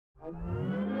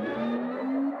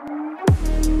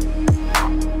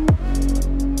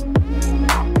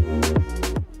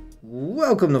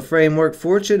Welcome to Framework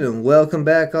Fortune, and welcome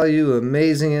back all you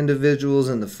amazing individuals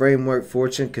in the Framework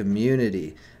Fortune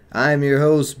community. I'm your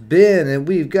host Ben, and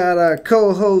we've got our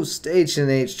co-host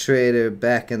H&H Trader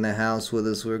back in the house with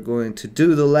us. We're going to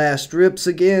do the last rips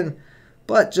again,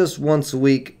 but just once a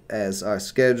week as our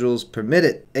schedules permit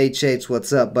it. H,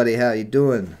 what's up, buddy? How you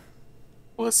doing?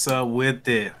 What's up with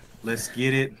it? Let's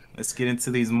get it. Let's get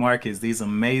into these markets, these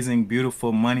amazing,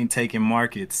 beautiful, money-taking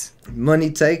markets.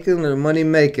 Money taking or money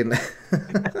making?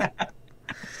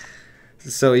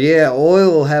 So yeah,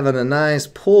 oil having a nice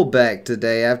pullback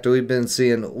today after we've been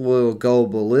seeing oil go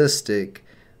ballistic.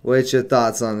 What's your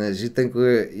thoughts on this? You think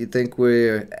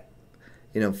we're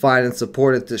finding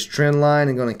support at this trend line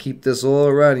and going to keep this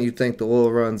oil run? Or you think the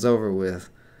oil run's over with?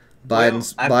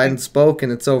 Biden spoke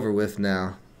and it's over with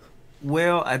now.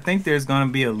 Well, I think there's going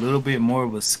to be a little bit more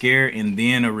of a scare and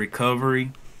then a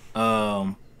recovery.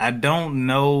 I don't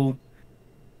know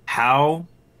how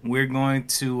we're going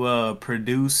to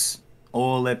produce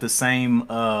oil at the same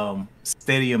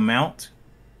steady amount.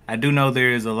 I do know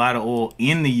there is a lot of oil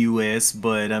in the U.S.,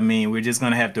 but I mean, we're just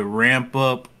going to have to ramp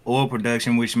up oil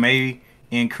production, which may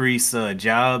increase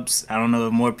jobs. I don't know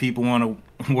if more people want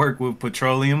to work with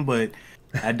petroleum, but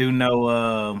I do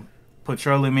know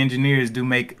petroleum engineers do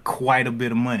make quite a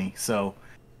bit of money. So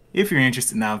if you're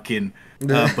interested, now I'm kidding.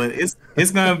 But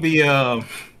it's gonna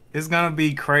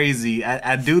be crazy.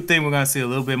 I do think we're gonna see a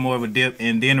little bit more of a dip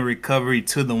and then a recovery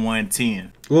to the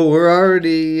 110. Well, we're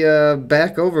already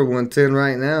back over 110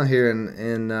 right now here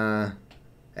in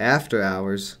after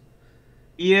hours.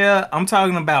 Yeah, I'm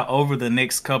talking about over the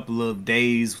next couple of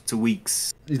days to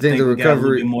weeks. You think the we got a little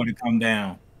recovery bit more to come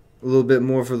down? a little bit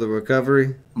more for the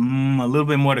recovery? A little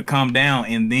bit more to come down,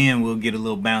 and then we'll get a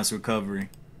little bounce recovery.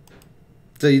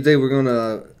 So you think we're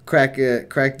gonna crack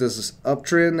this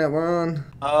uptrend that we're on?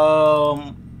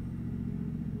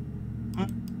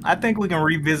 I think we can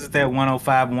revisit that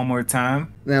 105 one more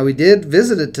time. Now we did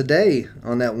visit it today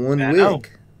on that one I know.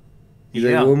 wick. You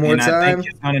think Yeah, one more and I time? think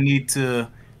it's gonna need to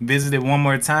visit it one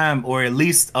more time, or at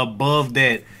least above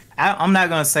that. I'm not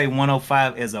gonna say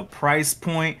 105 as a price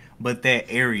point, but that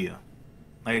area,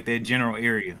 like that general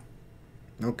area.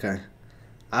 Okay.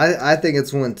 I think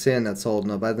it's 110 that's holding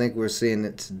up. I think we're seeing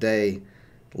it today.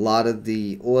 A lot of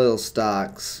the oil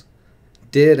stocks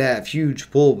did have huge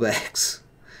pullbacks.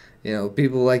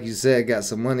 People, like you said, got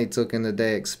some money took in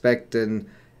today expecting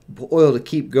oil to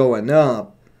keep going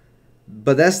up.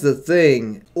 But that's the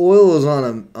thing. Oil is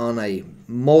on a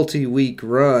multi-week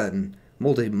run,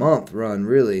 multi-month run,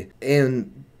 really.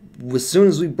 And as soon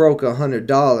as we broke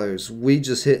 $100, we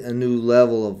just hit a new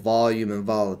level of volume and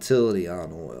volatility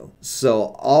on oil.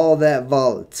 So all that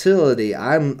volatility,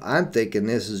 I'm thinking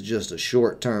this is just a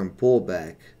short-term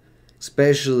pullback,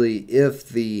 especially if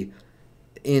the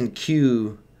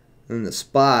NQ and the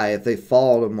SPY, if they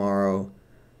fall tomorrow,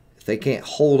 if they can't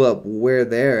hold up where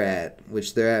they're at,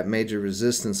 which they're at major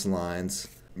resistance lines.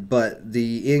 But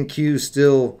the NQ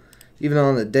still, even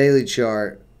on the daily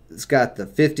chart, it's got the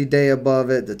 50-day above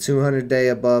it, the 200-day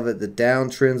above it, the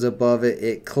downtrends above it.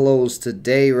 It closed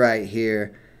today right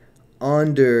here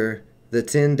under the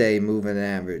 10-day moving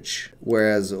average.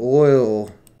 Whereas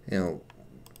oil,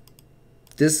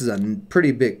 this is a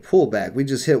pretty big pullback. We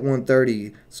just hit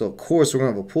 130, so of course we're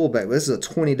going to have a pullback. But this is a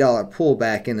 $20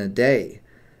 pullback in a day.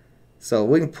 So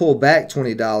we can pull back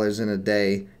 $20 in a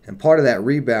day, and part of that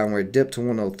rebound where it dipped to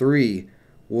 103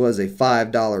 was a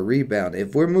 $5 rebound.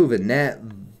 If we're moving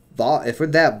if we're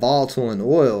that volatile in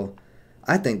oil,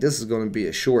 I think this is going to be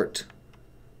a short-lived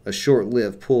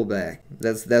pullback.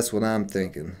 That's what I'm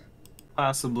thinking.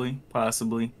 Possibly.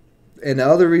 And the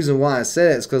other reason why I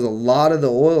said it is because a lot of the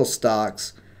oil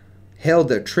stocks held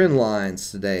their trend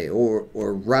lines today, or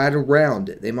right around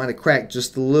it. They might have cracked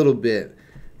just a little bit,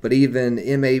 but even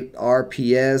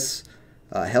MARPS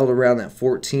held around that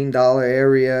 $14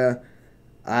 area.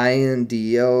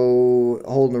 INDO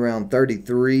holding around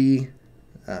 33.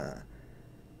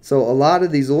 So a lot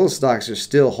of these oil stocks are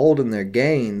still holding their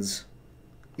gains,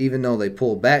 even though they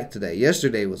pulled back today.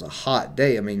 Yesterday was a hot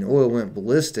day. I mean, oil went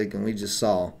ballistic, and we just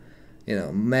saw,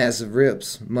 massive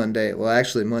rips Monday. Well,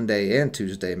 actually Monday and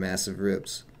Tuesday, massive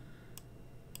rips.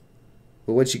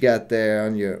 But what you got there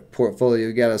on your portfolio?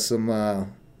 You got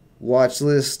some watch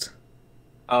list?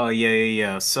 Oh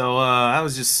yeah. So I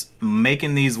was just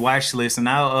making these watch lists, and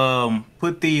I'll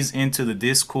put these into the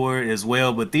Discord as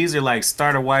well. But these are like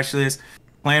starter watch lists.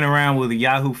 Playing around with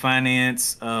Yahoo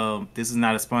Finance. This is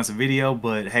not a sponsored video,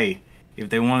 but hey, if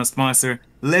they want to sponsor,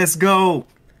 let's go.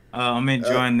 I'm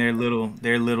enjoying their little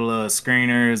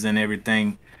screeners and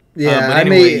everything. Yeah, But I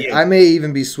anyway, may yeah, I may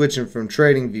even be switching from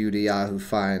TradingView to Yahoo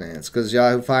Finance because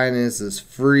Yahoo Finance's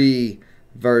free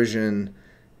version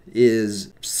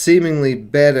is seemingly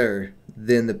better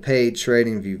than the paid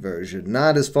TradingView version.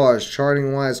 Not as far as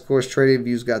charting wise, of course,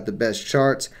 TradingView's got the best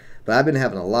charts, but I've been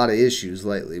having a lot of issues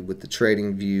lately with the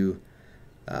TradingView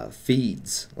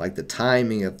feeds, like the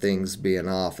timing of things being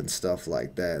off and stuff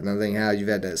like that. And I think how you've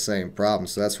had that same problem,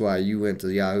 so that's why you went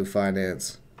to Yahoo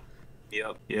Finance.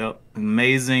 yep,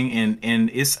 amazing, and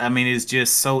it's I mean it's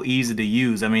just so easy to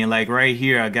use. I mean, like right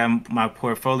here, I got my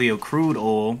portfolio crude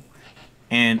oil,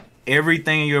 and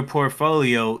everything in your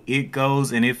portfolio, it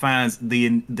goes and it finds the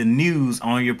news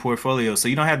on your portfolio, so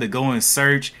you don't have to go and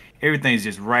search. Everything's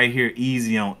just right here,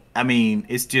 easy on. I mean,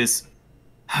 it's just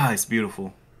it's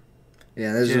beautiful,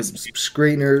 Yeah, there's just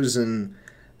screeners and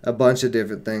a bunch of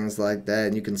different things like that,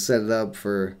 and you can set it up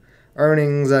for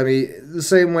earnings. I mean, the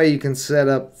same way you can set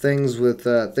up things with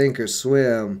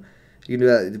Thinkorswim, you can do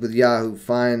that with Yahoo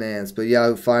Finance. But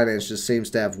Yahoo Finance just seems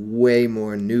to have way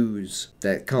more news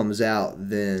that comes out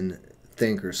than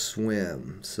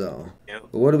Thinkorswim. So, beautiful.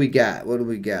 but what do we got? What do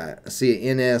we got? I see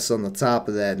an NS on the top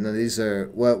of that. Now these are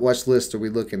what list are we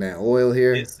looking at? Oil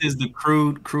here. This is the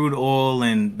crude oil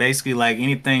and basically like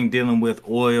anything dealing with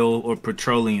oil or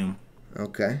petroleum.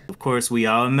 Okay. Of course, we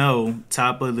all know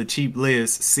top of the cheap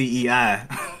list, CEI,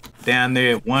 down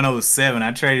there at 107.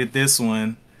 I traded this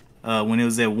one when it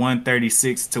was at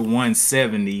 136 to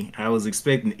 170. I was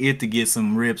expecting it to get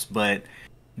some rips, but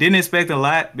didn't expect a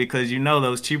lot because you know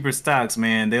those cheaper stocks,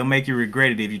 man, they'll make you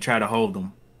regret it if you try to hold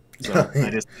them. So I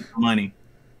just took the money.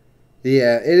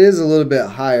 Yeah, it is a little bit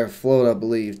higher float, I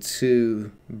believe,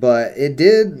 too. But it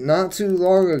did not too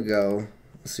long ago.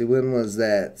 Let's see, when was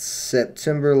that?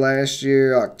 September last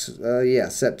year. Yeah,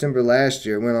 September last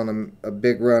year went on a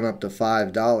big run up to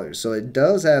 $5. So it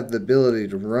does have the ability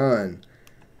to run,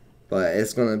 but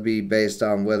it's going to be based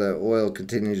on whether oil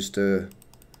continues to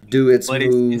do its But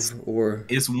move or.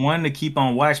 it's one to keep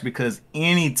on watch because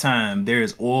anytime there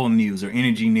is oil news or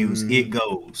energy news, it Mm,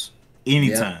 goes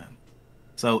yep. anytime.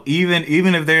 So even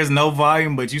if there's no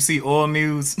volume, but you see oil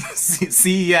news,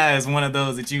 CEI is one of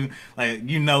those that you like.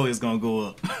 You know it's gonna go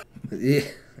up. Yeah,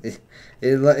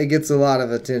 it gets a lot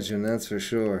of attention, that's for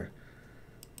sure.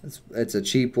 It's a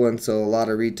cheap one, so a lot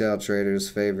of retail traders'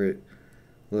 favorite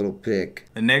little pick.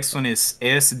 The next one is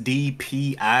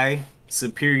SDPI,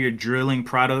 Superior Drilling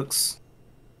Products,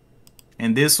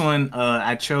 and this one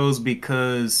I chose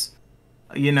because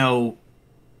you know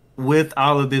with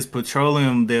all of this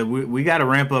petroleum that we got to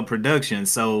ramp up production.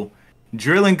 So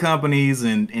drilling companies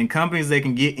and companies that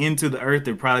can get into the earth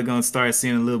are probably going to start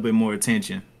seeing a little bit more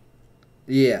attention.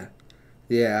 Yeah,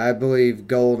 yeah, I believe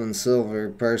gold and silver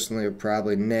personally are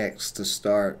probably next to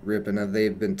start ripping.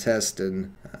 They've been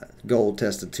testing. Gold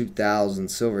tested 2,000,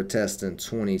 silver testing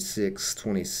 26,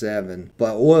 27.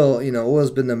 But oil,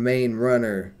 oil's been the main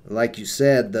runner. Like you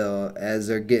said, though, as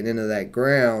they're getting into that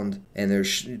ground, and there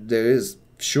is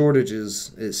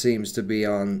shortages, it seems to be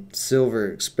on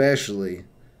silver especially.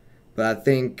 But I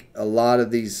think a lot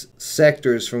of these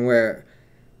sectors from where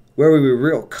we were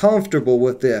real comfortable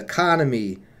with the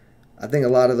economy, I think a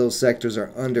lot of those sectors are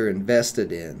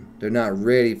underinvested in. They're not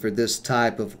ready for this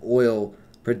type of oil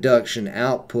production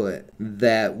output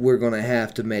that we're going to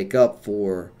have to make up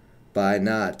for by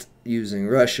not using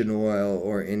Russian oil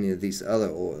or any of these other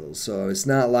oils. So it's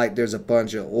not like there's a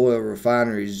bunch of oil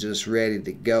refineries just ready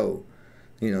to go.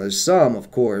 There's some, of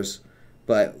course,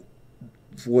 but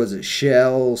was it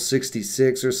Shell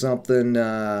 66 or something?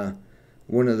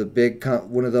 One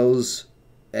of those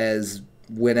as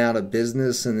went out of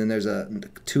business, and then there's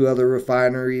two other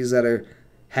refineries that are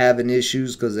having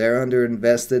issues because they're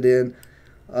underinvested in.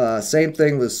 Same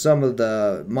thing with some of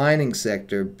the mining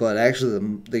sector, but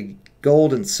actually the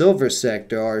gold and silver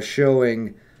sector are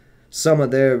showing some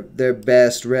of their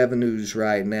best revenues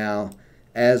right now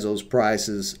as those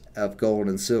prices of gold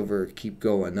and silver keep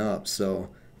going up. So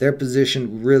they're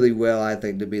positioned really well, I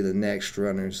think, to be the next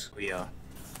runners. Yeah.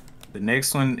 The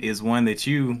next one is one that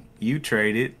you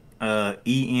traded,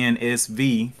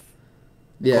 ENSV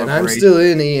Yeah, and I'm Corporation. still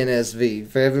in ENSV.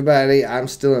 For everybody, I'm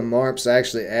still in MARPS. I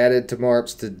actually added to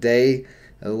MARPS today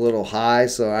a little high,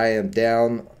 so I am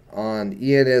down on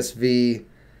ENSV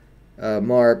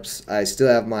MARPS. I still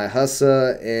have my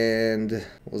HUSA and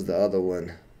what was the other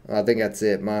one? I think that's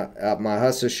it. My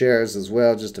HUSA shares as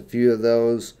well, just a few of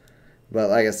those. But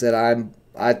like I said,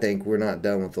 I think we're not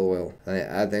done with oil.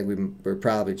 I think we're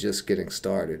probably just getting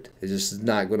started. It's just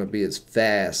not going to be as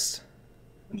fast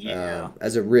Yeah.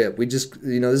 as a rip. We just,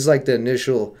 this is like the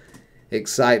initial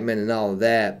excitement and all of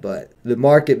that, but the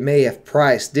market may have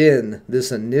priced in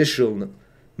this initial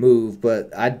move, but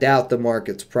I doubt the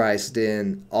market's priced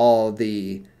in all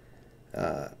the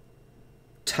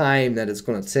time that it's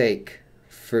going to take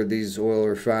for these oil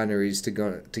refineries to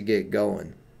get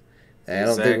going. I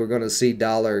don't think we're Exactly. going to see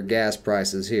dollar gas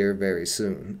prices here very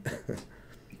soon.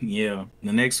 Yeah.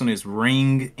 The next one is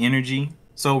Ring Energy.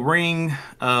 So Ring,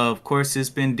 of course, it's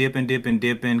been dipping, dipping,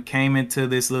 dipping. Came into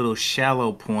this little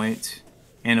shallow point,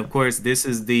 and of course, this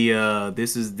is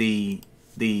the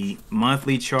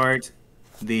monthly chart,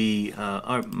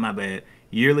 my bad,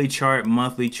 yearly chart,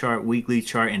 monthly chart, weekly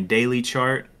chart, and daily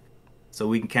chart. So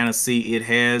we can kind of see it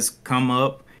has come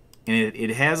up, and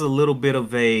it has a little bit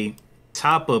of a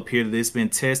top up here that's been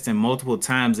testing multiple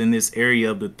times in this area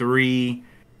of the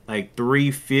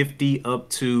 350 up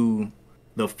to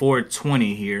the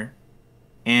 420 here.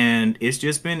 And it's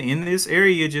just been in this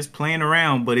area just playing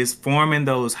around, but it's forming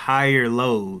those higher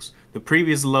lows. The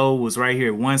previous low was right here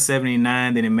at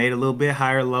 179, then it made a little bit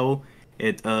higher low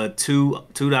at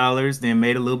 $2, then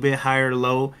made a little bit higher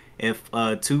low at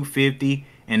 250,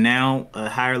 and now a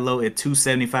higher low at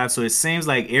 275. So it seems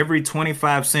like every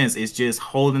 25 cents it's just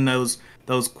holding those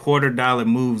 $quarter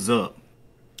moves up.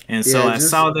 And so Yeah, I just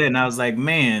saw that and I was like,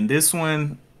 man, this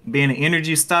one being an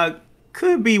energy stock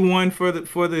could be one for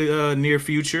the near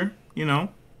future.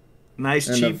 Nice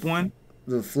and cheap one.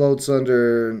 the float's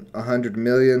under 100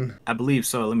 million. I believe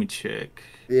so. Let me check.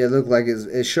 Yeah, it looked like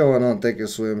it's showing on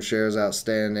Thinkorswim shares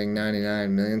outstanding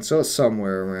 99 million, so it's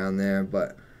somewhere around there.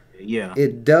 But Yeah,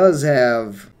 it does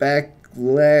have back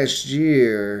last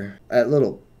year at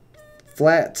little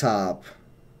flat top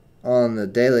on the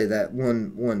daily, that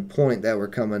one point that we're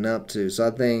coming up to. So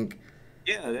I think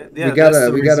we yeah. That's gotta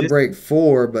the we gotta resist. break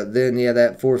four, but then yeah,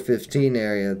 that 415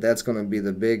 area, that's gonna be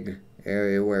the big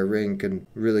area where Ring can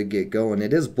really get going.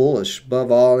 It is bullish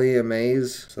above all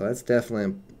EMAs, so that's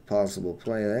definitely a possible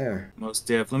play there. Most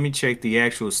def. Let me check the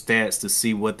actual stats to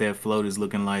see what that float is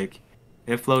looking like.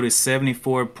 That float is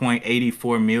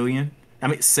 74.84 million. I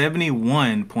mean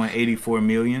 71.84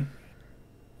 million.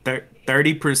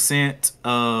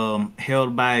 30%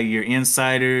 held by your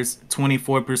insiders,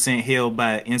 24% held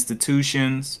by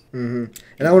institutions. And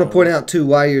I want to point out too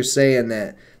why you're saying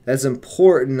that. That's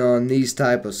important on these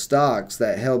type of stocks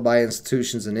that held by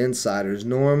institutions and insiders.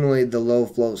 Normally, the low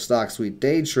float stocks we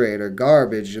day trade are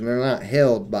garbage, and they're not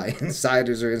held by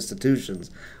insiders or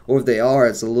institutions. Or if they are,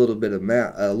 it's a little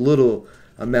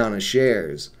amount of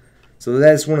shares. So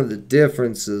that's one of the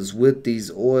differences with these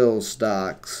oil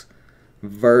stocks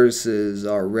versus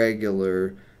our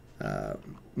regular uh,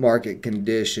 market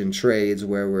condition trades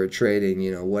where we're trading,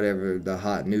 whatever the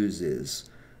hot news is.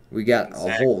 We got a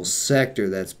whole Exactly. sector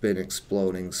that's been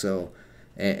exploding. So,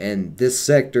 and this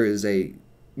sector is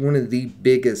one of the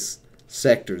biggest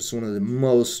sectors, one of the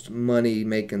most money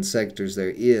making sectors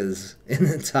there is in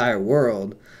the entire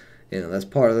world. That's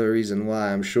part of the reason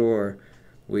why I'm sure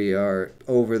we are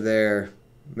over there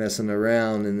messing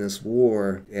around in this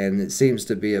war, and it seems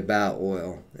to be about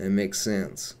oil. It makes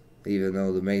sense, even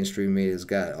though the mainstream media's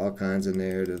got all kinds of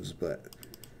narratives. But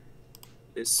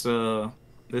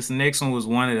This next one was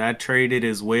one that I traded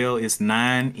as well. It's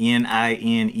NINE.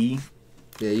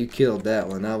 yeah, you killed that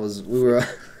one. That was we were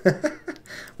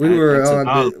we I were took on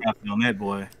all the the profit on that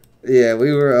boy. yeah,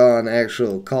 we were on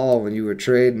actual call when you were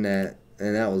trading that,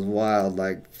 and that was wild.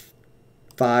 Like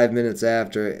 5 minutes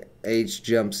after H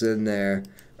jumps in there,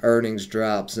 earnings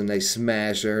drops and they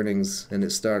smash earnings and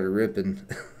it started ripping.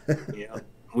 Yeah.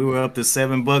 We were up to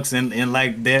 $7 in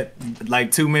like that,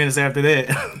 like 2 minutes after that.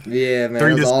 Yeah, man,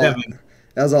 Three to seven.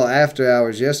 that was all after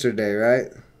hours yesterday, right?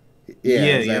 Yeah, it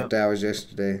Yeah, was yeah. after hours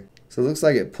yesterday. So it looks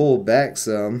like it pulled back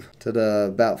some to the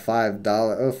about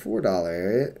 $4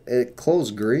 area. It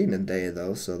closed green today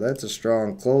though, so that's a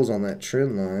strong close on that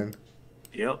trend line.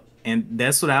 Yep. And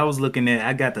that's what I was looking at.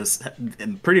 I got this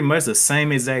pretty much the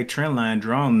same exact trend line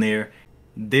drawn there.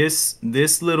 This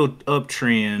little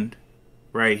uptrend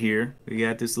right here. We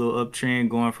got this little uptrend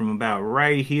going from about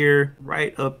right here,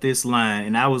 right up this line.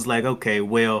 And I was like, okay,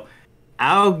 well,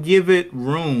 I'll give it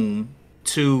room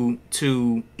to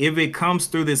if it comes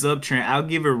through this uptrend, I'll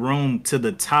give it room to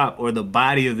the top or the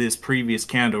body of this previous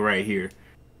candle right here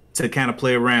to kind of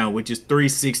play around, which is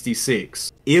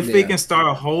 366. If it Yeah. can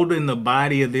start holding the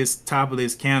body of this top of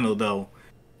this candle though,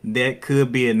 that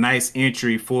could be a nice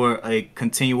entry for a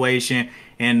continuation.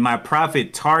 And my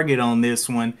profit target on this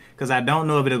one, because I don't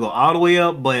know if it'll go all the way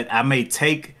up, but I may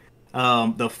take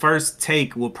The first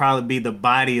take will probably be the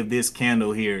body of this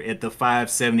candle here at the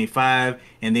 575,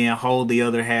 and then hold the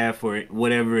other half for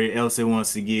whatever else it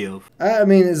wants to give. I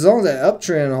mean, as long as that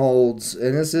uptrend holds,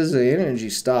 and this is an energy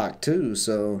stock too,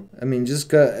 so I mean, just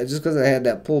cause I had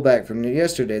that pullback from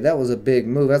yesterday, that was a big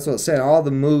move. That's what I'm saying. All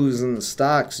the moves in the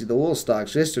stocks, the oil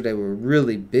stocks yesterday were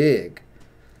really big.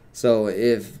 So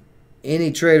if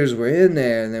any traders were in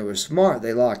there and they were smart,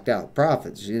 they locked out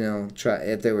profits. Try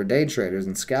if they were day traders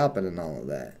and scalping and all of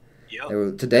that. Yep, They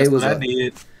were today that's what was I a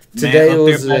did. Man, today up there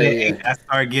was by that a 8, I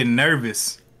started getting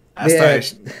nervous. I yeah.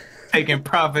 started taking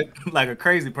profit like a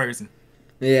crazy person.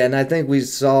 Yeah, and I think we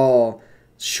saw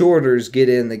shorters get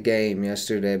in the game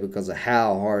yesterday because of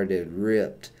how hard it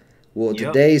ripped. Well,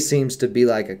 Yep. today seems to be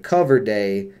like a cover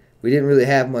day. We didn't really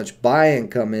have much buying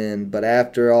come in, but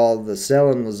after all the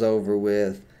selling was over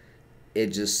with, it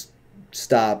just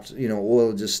stopped.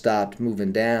 Oil just stopped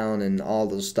moving down, and all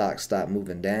those stocks stopped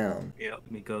moving down. Yep.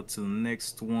 Let me go to the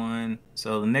next one.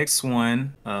 So the next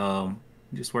one,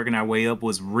 just working our way up,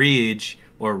 was Ridge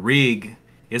or Rig.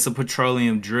 It's a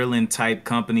petroleum drilling type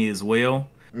company as well.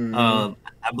 Mm-hmm. Uh,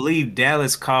 I believe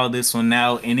Dallas called this one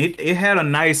out, and it had a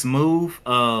nice move.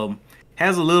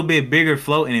 Has a little bit bigger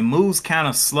float, and it moves kind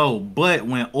of slow. But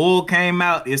when oil came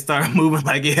out, it started moving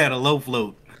like it had a low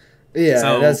float. Yeah,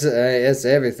 So that's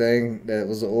everything that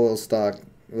was the oil stock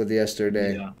with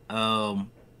yesterday. yeah.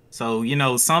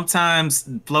 So sometimes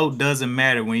float doesn't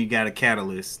matter when you got a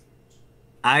catalyst.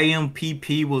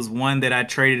 IMPP was one that I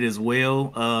traded as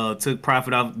well. Took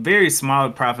profit off, very small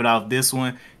profit off this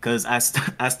one because I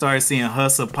started seeing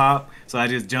Hustle pop, so I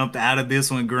just jumped out of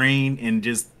this one green and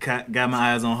just got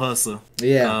my eyes on Hustle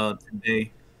Yeah.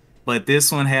 today. But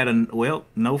this one had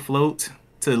no float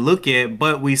to look at,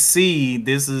 but we see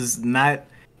this is not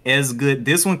as good.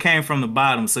 This one came from the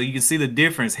bottom, so you can see the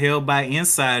difference. Held by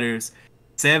insiders,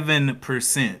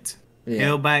 7%.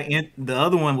 Yeah. The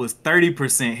other one was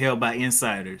 30% held by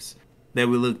insiders that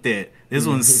we looked at. This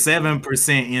one's Hmm.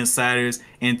 7% insiders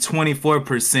and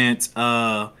 24%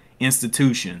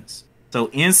 institutions. So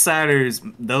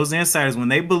those insiders, when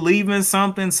they believe in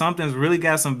something's really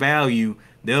got some value,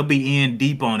 they'll be in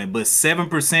deep on it. But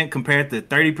 7% compared to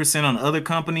 30% on the other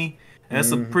company,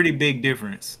 that's a Hmm. pretty big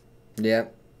difference. Yeah.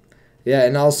 Yeah,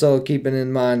 and also keeping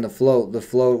in mind the float. The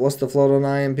float. What's the float on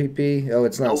IMPP? Oh,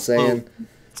 it's not No float. saying.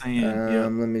 Saying, yep.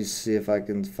 Let me see if I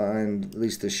can find at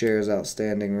least the shares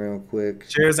outstanding real quick.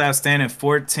 Shares outstanding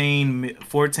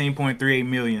 14.38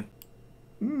 million.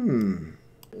 Hmm.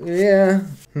 Yeah.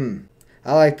 Hmm.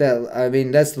 I like that. I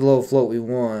mean, that's the low float we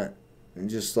want.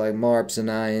 Just like MARPs and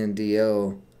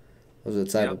INDO. Those are the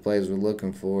type Yep. of plays we're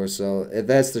looking for. So if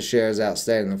that's the shares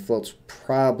outstanding, the float's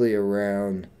probably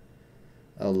around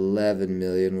 11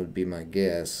 million would be my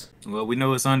guess. Well, we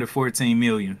know it's under 14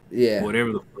 million, Yeah.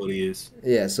 whatever the float is.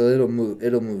 Yeah, so it'll move.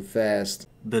 It'll move fast.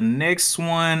 The next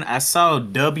one, I saw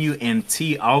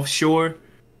W&T offshore.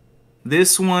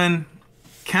 This one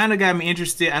kind of got me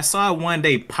interested. I saw it one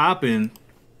day popping.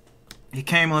 It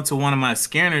came onto one of my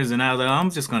scanners, and I was like,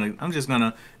 I'm just gonna.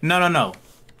 No, no, no.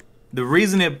 The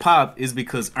reason it popped is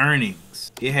because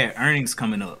earnings. It had earnings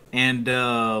coming up, and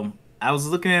I was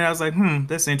looking at it. I was like,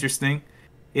 that's interesting.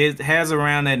 It has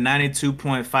around that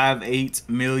 92.58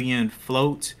 million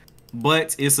float,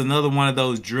 but it's another one of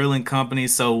those drilling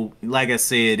companies. So, like I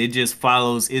said, it just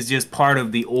follows. It's just part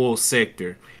of the oil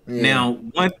sector. Yeah. Now,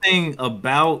 one thing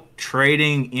about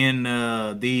trading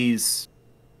in these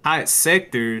hot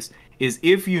sectors is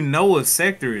if you know a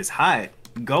sector is hot,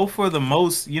 go for the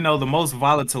most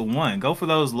volatile one. Go for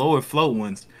those lower float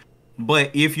ones.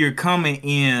 But if you're coming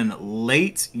in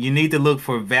late, you need to look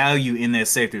for value in that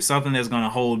sector, something that's going to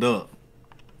hold up.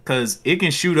 Cause it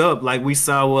can shoot up like we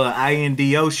saw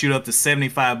INDO shoot up to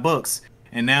 $75,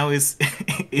 and now it's Yeah.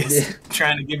 it's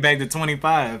trying to get back to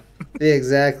 25. Yeah,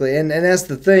 exactly. And that's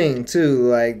the thing too.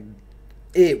 Like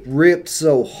it ripped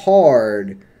so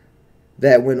hard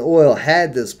that when oil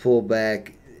had this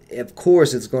pullback, of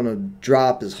course it's going to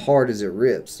drop as hard as it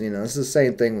rips. It's the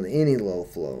same thing with any low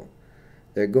flow.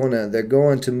 They're going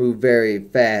to move very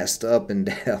fast up and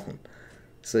down.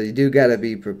 So you do got to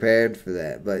be prepared for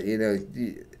that. But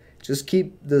just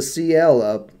keep the CL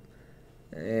up,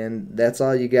 and that's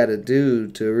all you got to do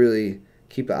to really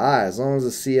keep an eye. As long as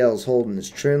the CL is holding its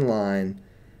trend line,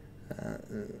 uh,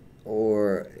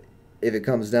 or if it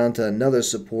comes down to another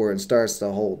support and starts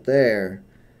to hold there,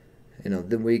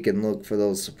 then we can look for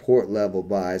those support level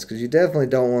buys because you definitely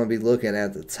don't want to be looking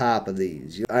at the top of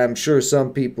these. I'm sure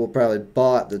some people probably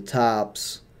bought the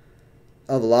tops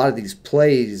of a lot of these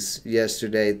plays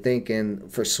yesterday thinking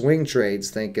for swing trades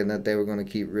thinking that they were going to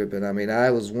keep ripping. I mean, I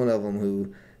was one of them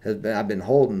who I've been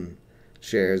holding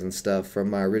shares and stuff from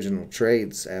my original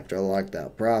trades after I locked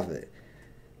out profit.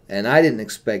 And I didn't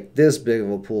expect this big of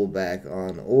a pullback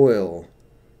on oil,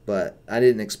 but I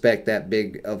didn't expect that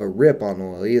big of a rip on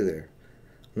oil either.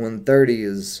 130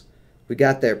 is, we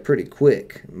got there pretty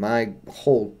quick. My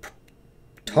whole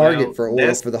target Well, for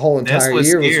oil for the whole that's entire what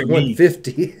year was scared me.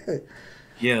 150.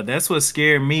 Yeah, that's what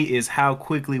scared me is how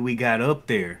quickly we got up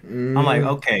there. I'm like, Mm,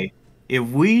 okay, if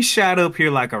we shot up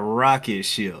here like a rocket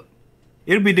ship,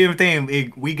 it'll be a different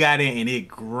thing. We got in and it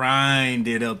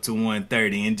grinded up to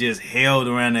 130 and just held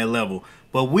around that level.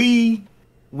 But we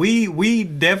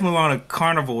definitely on a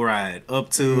carnival ride up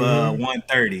to mm-hmm.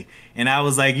 130. And I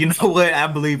was like, you know what? I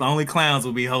believe only clowns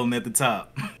will be holding at the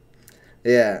top.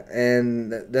 Yeah,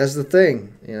 and that's the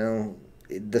thing.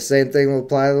 The same thing will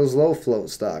apply to those low float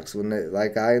stocks when they,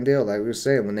 like I and Dale, like we were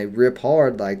saying, when they rip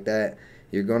hard like that,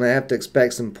 you're gonna have to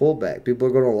expect some pullback. People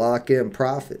are gonna lock in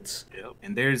profits. Yep.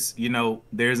 And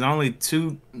there's only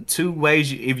two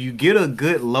ways if you get a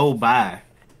good low buy.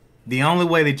 The only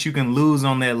way that you can lose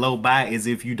on that low buy is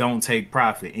if you don't take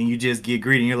profit and you just get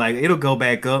greedy and you're like, it'll go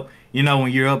back up. You know,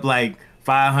 when you're up like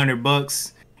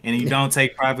 $500 and you don't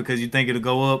take profit because you think it'll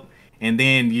go up, and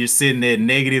then you're sitting at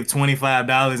negative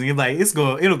 $25 and you're like,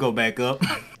 it'll go back up.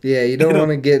 Yeah, you don't It'll want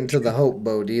to get into the hope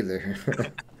boat either.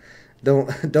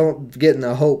 Don't get in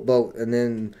a hope boat and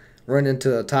then run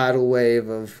into a tidal wave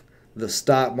of the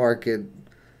stock market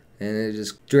and it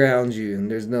just drowns you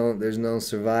and there's no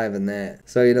surviving that.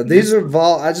 So these this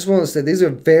are I just want to say these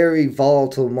are very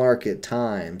volatile market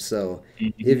times. So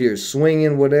if Mhm. you're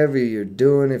swinging whatever you're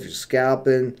doing, if you're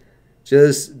scalping,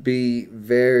 just be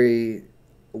very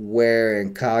aware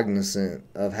and cognizant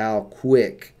of how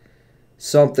quick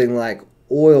something like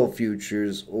oil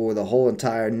futures or the whole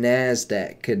entire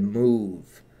Nasdaq can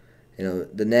move.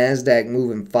 The Nasdaq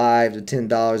moving $5 to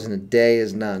 $10 in a day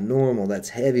is not normal. That's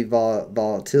heavy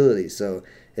volatility. So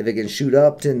if it can shoot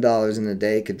up $10 in a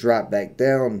day, it could drop back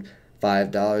down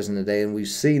 $5 in a day, and we've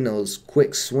seen those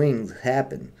quick swings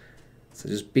happen. So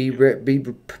just be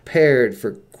prepared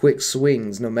for quick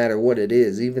swings, no matter what it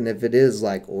is, even if it is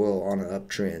like oil on an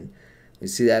uptrend. We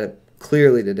see that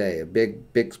clearly today, a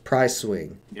big price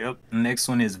swing. Yep. The next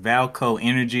one is Valco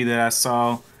Energy that I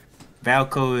saw.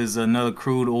 Valco is another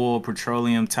crude oil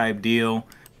petroleum type deal.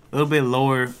 A little bit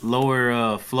lower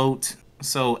float.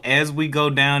 So as we go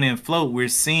down in float, we're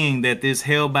seeing that this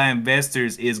held by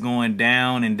investors is going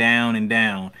down and down and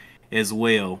down as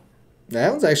well.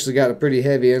 That one's actually got a pretty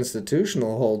heavy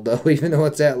institutional hold, though, even though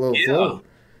it's at low Yeah. float.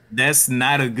 That's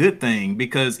not a good thing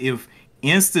because if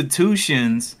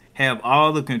institutions have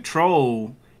all the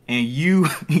control and you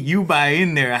you buy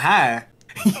in there high,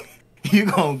 you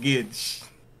gonna get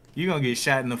you gonna get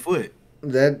shot in the foot.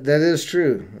 That is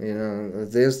true.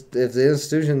 If the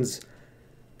institutions,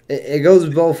 it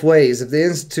goes both ways. If the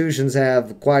institutions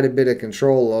have quite a bit of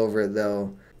control over it,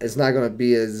 though, it's not going to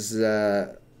be as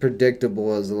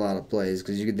predictable as a lot of plays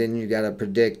because then you got to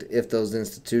predict if those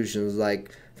institutions,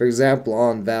 like for example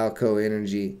on Valco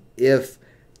Energy, if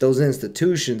those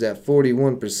institutions at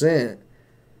 41%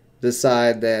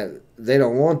 decide that they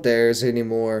don't want theirs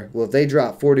anymore, well, if they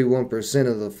drop 41%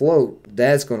 of the float,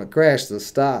 that's going to crash the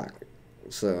stock.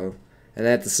 So, and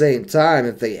at the same time,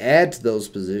 if they add to those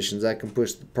positions, that can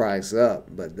push the price up.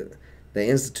 But the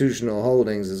institutional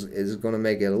holdings is going to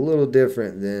make it a little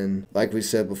different than, like we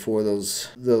said before, those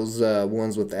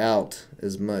ones without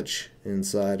as much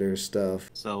insider stuff.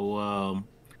 So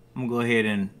I'm gonna go ahead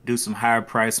and do some higher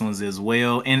price ones as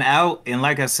well. And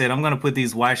like I said, I'm gonna put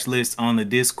these watch lists on the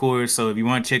Discord. So if you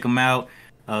want to check them out,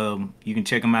 you can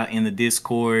check them out in the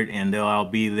Discord, and they'll all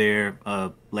be there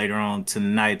later on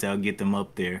tonight. I'll get them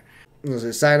up there.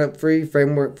 So sign up free,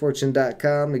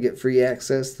 frameworkfortune.com to get free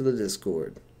access to the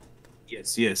Discord.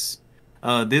 Yes, yes.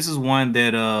 This is one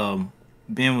that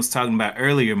Ben was talking about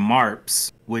earlier,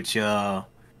 MARPS, which had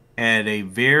a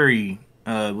very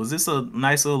was this a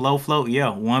nice little low float? Yeah,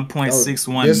 Oh,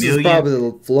 1.61 this is million. probably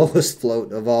the lowest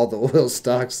float of all the oil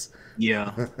stocks.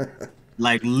 Yeah.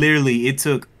 Like literally it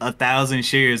took 1,000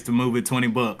 shares to move it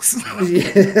 $20.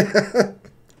 Yeah.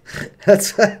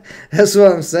 That's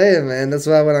what I'm saying, man. That's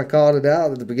why when I called it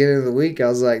out at the beginning of the week, I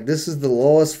was like, "This is the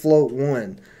lowest float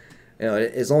one."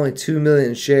 It's only 2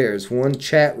 million shares. One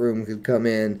chat room could come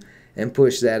in and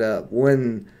push that up.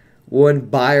 One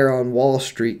buyer on Wall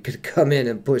Street could come in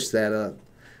and push that up.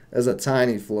 That's a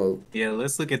tiny float. Yeah,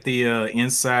 let's look at the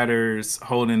insiders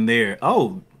holding there.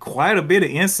 Oh, quite a bit of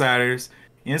insiders.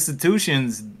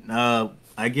 Institutions,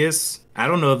 I guess, I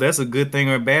don't know if that's a good thing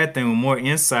or a bad thing with more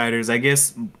insiders. I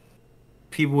guess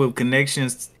people with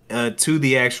connections to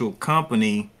the actual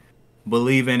company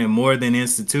believe in it more than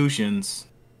institutions,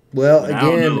 Well, but I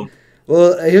don't again, know.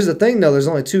 Well, here's the thing though. There's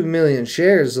only 2 million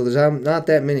shares, so there's not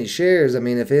that many shares. I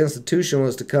mean, if an institution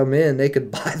was to come in, they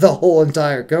could buy the whole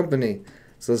entire company.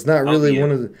 So it's not Oh really yeah.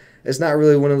 one of the, it's not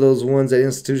really one of those ones that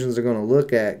institutions are going to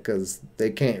look at because they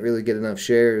can't really get enough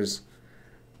shares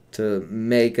to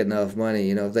make enough money.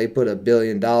 You know, if they put $1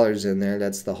 billion in there,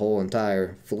 that's the whole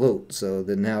entire float. So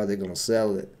then how are they going to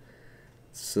sell it?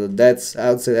 So that's I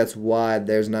would say that's why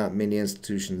there's not many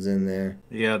institutions in there.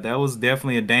 Yeah, that was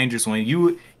definitely a dangerous one.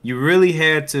 You really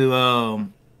had to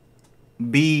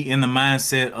be in the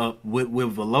mindset of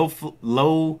with a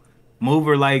low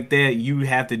mover like that, you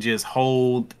have to just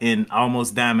hold in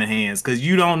almost diamond hands because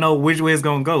you don't know which way it's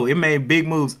gonna go. It made big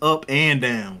moves up and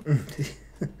down.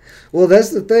 Well, that's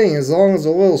the thing. As long as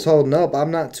the oil's holding up,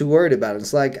 I'm not too worried about it.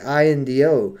 It's like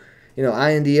INDO. You know,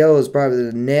 INDO is probably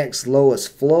the next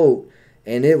lowest float,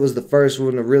 and it was the first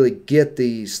one to really get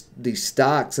these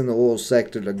stocks in the oil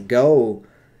sector to go.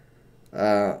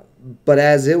 Uh, but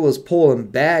as it was pulling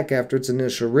back after its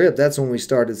initial rip, that's when we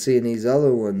started seeing these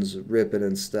other ones ripping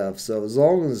and stuff. So as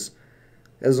long as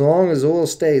oil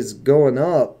stays going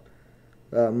up,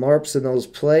 marps in those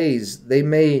plays, they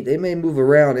may move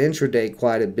around intraday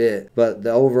quite a bit, but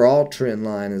the overall trend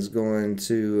line is going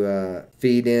to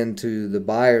feed into the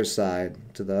buyer side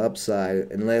to the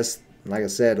upside, unless, like I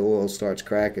said, oil starts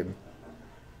cracking.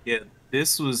 Yeah,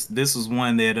 this was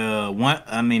one that one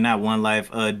I mean not One Life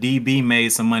DB made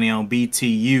some money on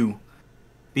BTU.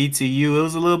 BTU, it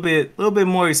was a little bit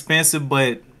more expensive,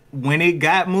 but when it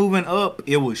got moving up,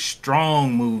 it was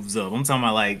strong moves up. I'm talking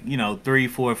about like, $3,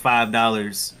 $4,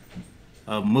 $5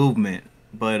 of movement.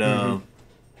 But Hmm.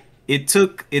 it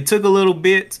took a little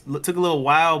bit, took a little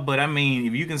while, but I mean,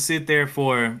 if you can sit there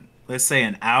for let's say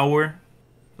an hour,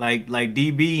 like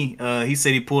DB, he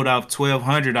said he pulled off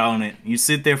 1,200 on it. You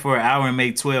sit there for an hour and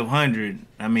make 1,200.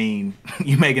 I mean,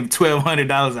 you making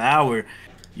 $1,200 an hour.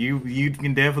 You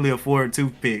can definitely afford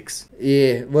toothpicks.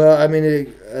 Yeah, well, I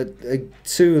mean,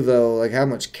 too though, like how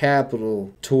much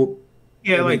capital to, I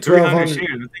Yeah, mean, like 300 1,200,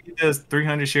 shares. I think he does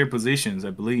 300 share positions,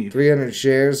 I believe. 300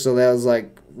 shares, so that was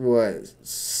like what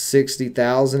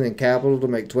 60,000 in capital to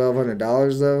make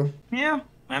 $1,200 though. Yeah,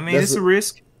 I mean That's it's a what.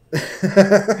 risk.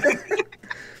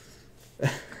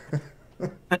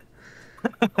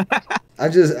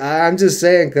 I'm just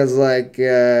saying because like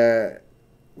if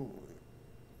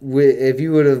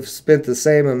you would have spent the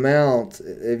same amount,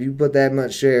 if you put that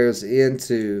much shares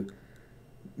into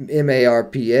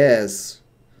MARPS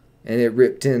and it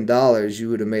ripped $10, you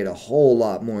would have made a whole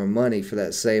lot more money for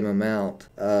that same amount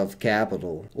of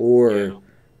capital, or Yeah,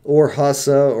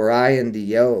 HUSA or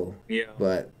INDO. yeah.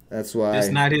 But that's Just why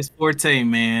not his forte,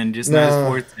 man. Just not his no,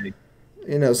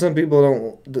 forte. some people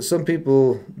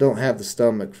don't have the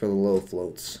stomach for the low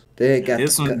floats. They ain't Yeah, got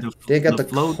this one, they ain't got the the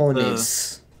float,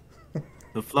 cojones.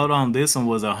 the float on this one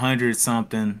was 100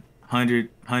 something,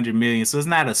 100 million. So it's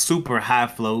not a super high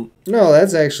float. No,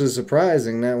 that's actually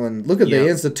surprising. That one. Look at the Yeah,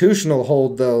 institutional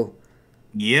hold though.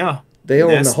 yeah. They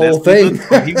own the That's whole what he thing. looks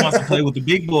for. He wants to play with the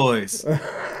big boys.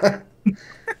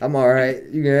 I'm all right.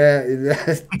 You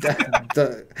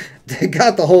they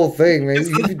got the whole thing, man. It's,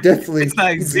 You definitely, it's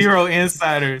like zero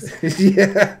insiders.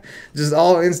 yeah, just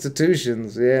all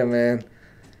institutions. Yeah, man.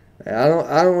 I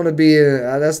don't want to be in.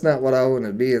 That's not what I want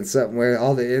to be in. Something where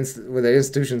where the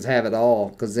institutions have it all,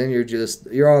 because then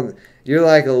you're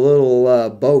like a little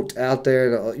boat out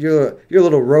there. You're a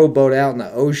little rowboat out in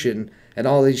the ocean, and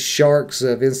all these sharks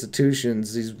of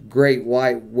institutions, these great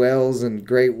white whales and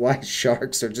great white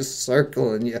sharks are just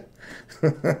circling you.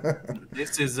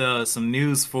 This is some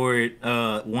news for it.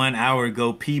 1 hour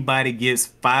ago, Peabody gets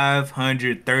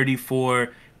 534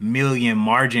 million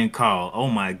margin call. Oh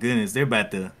my goodness, they're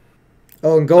about to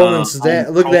Oh, and own Look at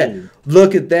that! coal.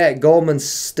 Look at that! Goldman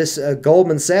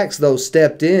Sachs though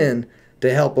stepped in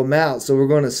to help them out. So we're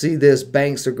going to see this.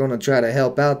 Banks are going to try to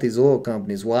help out these oil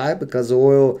companies. Why? Because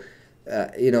oil.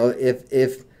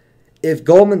 If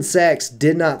Goldman Sachs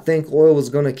did not think oil was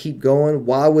going to keep going,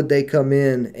 why would they come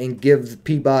in and give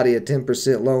Peabody a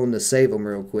 10% loan to save them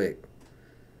real quick?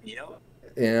 Yep.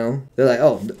 They're like,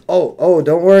 oh,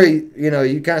 don't worry. You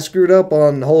kind of screwed up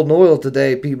on holding oil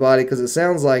today, Peabody, because it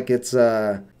sounds like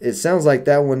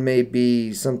that one may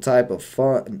be some type of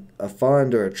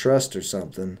fund or a trust or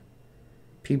something.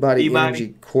 Peabody Peabody.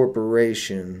 Energy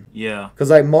Corporation, Yeah. because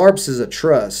like Marps is a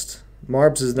trust.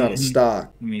 Marps is not Yeah. a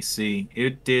stock. Let me see.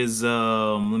 It is.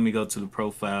 Let me go to the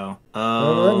profile.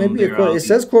 Oh no, that may be There are all it these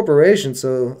says corporation,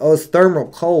 so it's thermal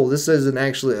coal. This isn't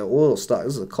actually an oil stock.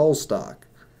 This is a coal stock.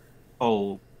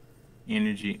 coal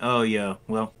energy. Oh yeah.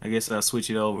 Well, I guess I'll switch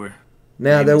it over.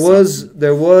 Now Name there it was something.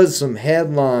 there was some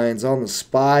headlines on the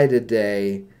Spy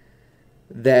today.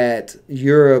 that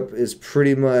Europe is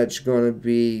pretty much going to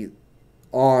be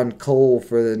on coal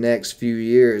for the next few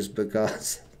years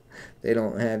because they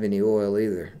don't have any oil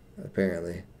either,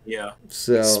 apparently. Yeah.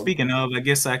 So Speaking of, I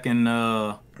guess I can.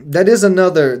 that is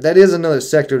another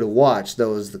sector to watch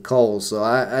though, is the coal. So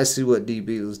I see what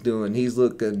DB was doing. He's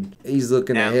looking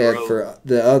Down the ahead road. for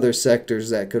the other sectors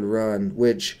that could run.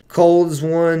 Which coal is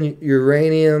one,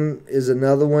 uranium is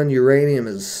another one. Uranium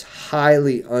is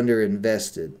highly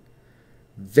underinvested,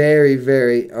 very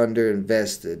very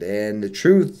underinvested, and the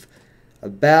truth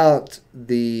about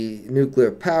the nuclear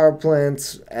power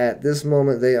plants at this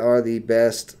moment, they are the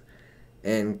best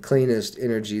and cleanest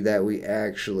energy that we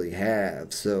actually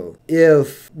have. So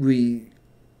if we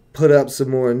put up some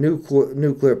more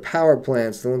nuclear power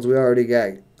plants, the ones we already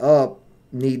got up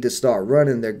need to start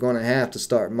running, they're going to have to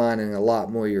start mining a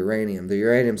lot more uranium. The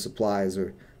uranium supplies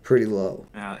are pretty low.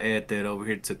 I'll add that over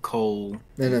here to coal.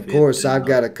 And If of it, course, I've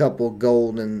got a couple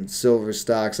gold and silver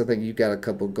stocks. I think you got a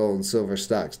couple gold and silver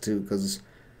stocks too, because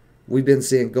we've been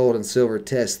seeing gold and silver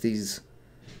test these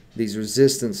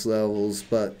resistance levels,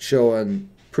 but showing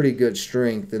pretty good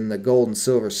strength in the gold and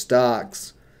silver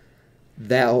stocks,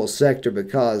 that whole sector,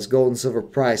 because gold and silver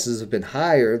prices have been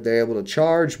higher. They're able to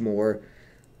charge more.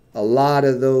 A lot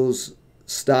of those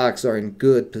stocks are in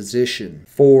good position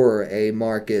for a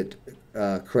market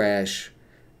crash.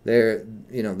 They're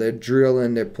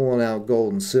drilling, they're pulling out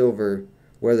gold and silver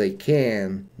where they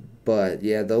can, but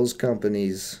yeah, those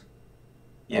companies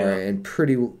are yeah, in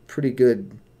pretty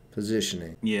good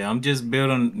positioning. yeah. I'm just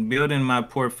building my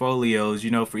portfolios.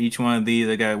 For each one of these,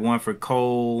 I got one for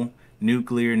coal,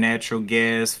 nuclear, natural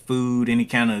gas, food, any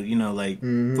kind of like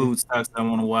Hmm. food stocks I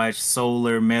want to watch,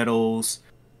 solar, metals.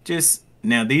 Just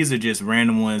now, these are just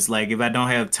random ones. Like if I don't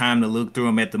have time to look through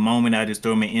them at the moment, I just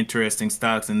throw them in interesting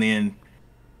stocks and then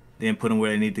put them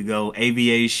where they need to go.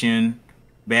 Aviation,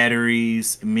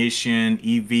 batteries, emission,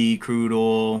 EV, crude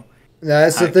oil, Now,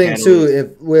 that's the hot thing too. catalyst.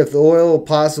 If with oil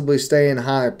possibly staying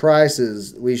high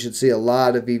prices, we should see a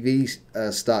lot of EV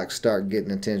stocks start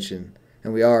getting attention,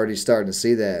 and we already starting to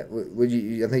see that. Would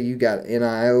you? I think you got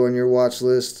NIO on your watch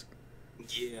list,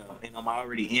 Yeah, and I'm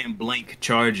already in Blink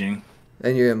charging.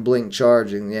 and you're in Blink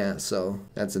charging. Yeah, so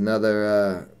that's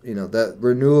another. That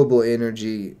renewable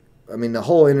energy. I mean, the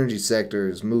whole energy sector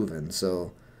is moving.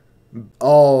 So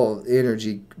all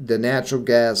energy, the natural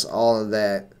gas, all of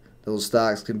that, those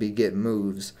stocks can be getting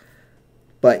moves.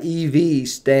 But EV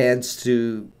stands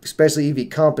to, especially EV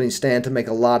companies, stand to make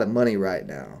a lot of money right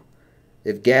now.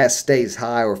 If gas stays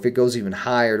high, or if it goes even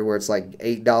higher to where it's like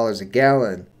 $8 a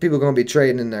gallon, people are going to be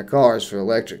trading in their cars for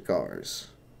electric cars.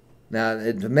 Now,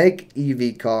 to make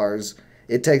EV cars,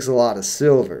 it takes a lot of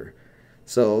silver.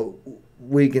 So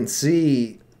we can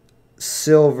see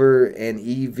silver and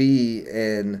EV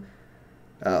and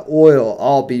oil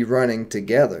all be running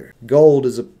together. Gold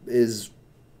is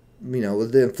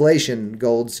with the inflation,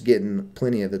 gold's getting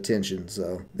plenty of attention,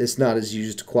 so it's not as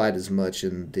used quite as much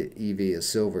in the EV as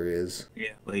silver is. Yeah,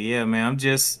 but yeah, man, I'm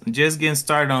just getting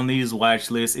started on these watch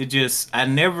lists. It just I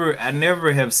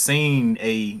never have seen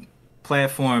a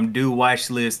platform do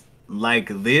watch lists like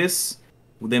this.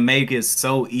 They make it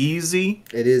so easy.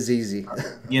 It is easy.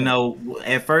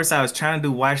 At first I was trying to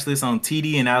do watch lists on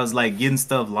TD and I was like getting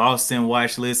stuff lost in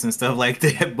watch lists and stuff like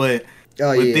that. But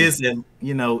Oh with yeah. this,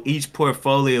 each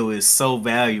portfolio is so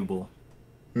valuable.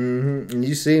 And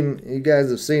you guys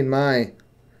have seen my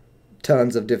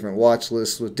tons of different watch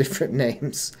lists with different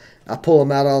names. I pull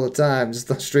them out all the time. Just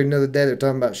the street another day, they're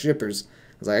talking about shippers.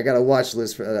 I was like, I got a watch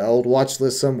list for an old watch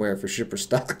list somewhere for shipper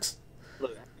stocks.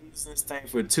 Look, I used this thing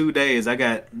for 2 days. I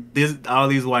got all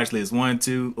these watch lists, one,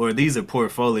 two, or these are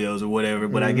portfolios or whatever.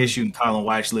 But I Hmm. guess you can call them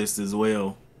watch lists as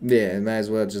well. Yeah, it might as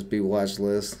well just be watch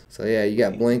list. So yeah, you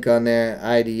got Blink on there,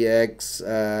 IDX.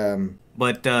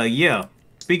 But yeah,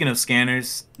 speaking of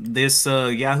scanners, this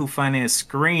Yahoo Finance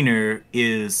screener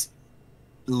is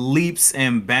leaps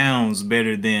and bounds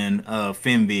better than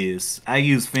FinViz. I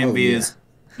use Oh yeah.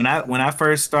 FinViz when I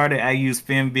first started. I used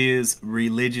FinViz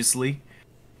religiously,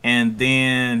 and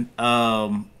then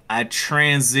I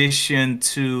transitioned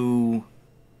to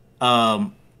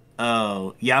um,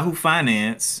 Yahoo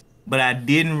Finance, but I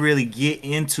didn't really get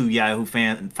into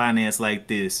Finance like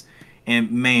this.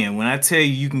 And man, when I tell you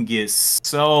you can get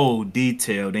so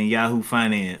detailed in Yahoo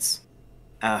Finance,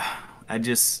 uh, I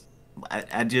just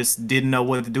I just didn't know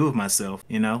what to do with myself.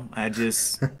 It Well,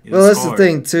 was that's the hard.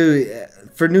 thing too.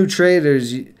 For new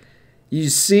traders, you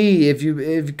see if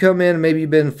you come in and maybe you've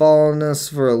been following us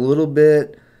for a little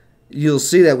bit, you'll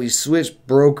see that we switch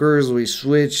brokers, we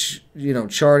switch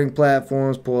charting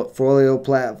platforms, portfolio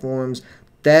platforms.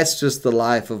 that's just the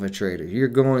life of a trader. You're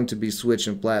going to be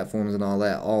switching platforms and all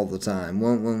that all the time.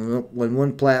 When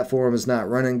one platform is not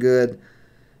running good,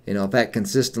 if that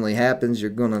consistently happens,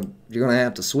 you're gonna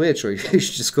have to switch, or you're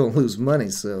just gonna lose money.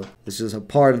 So it's just a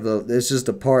part of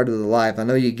the life. I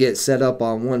know you get set up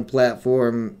on one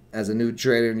platform as a new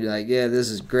trader, and you're like, yeah, this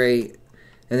is great,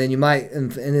 and then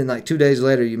and then like 2 days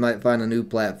later, you might find a new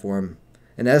platform,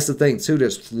 and that's the thing too.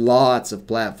 There's lots of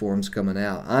platforms coming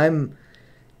out. I'm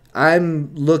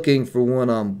looking for one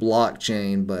on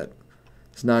blockchain, but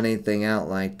it's not anything out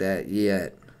like that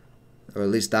yet. Or at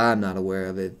least I'm not aware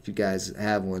of it. If you guys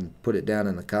have one, put it down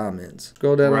in the comments.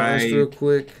 Scroll down on this real Right.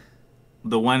 quick.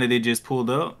 The one that it just pulled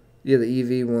up. Yeah, the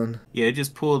EV one. Yeah, it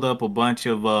just pulled up a bunch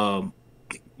of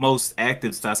most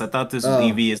active stocks. I thought this was Oh,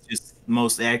 EV is just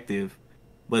most active,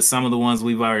 but some of the ones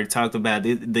we've already talked about,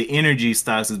 the energy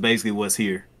stocks is basically what's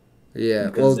here yeah.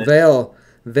 because Well, that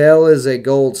Vail is a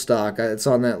gold stock. It's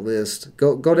on that list.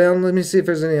 Go down. Let me see if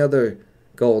there's any other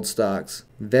gold stocks.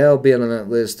 Vail being on that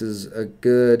list is a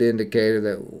good indicator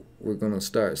that we're going to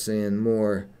start seeing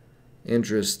more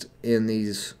interest in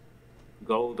these.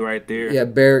 gold right there. Yeah,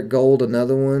 Barrick Gold,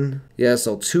 another one. Yeah,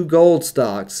 so two gold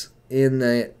stocks in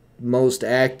the most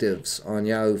actives on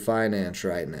Yahoo Finance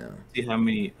right now. See how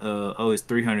many? Oh, it's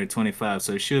 325.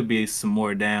 So it should be some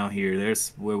more down here.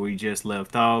 There's where we just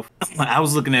left off. I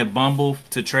was looking at Bumble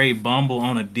to trade Bumble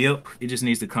on a dip. It just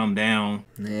needs to come down.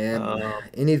 Yeah, Uh,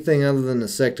 anything other than the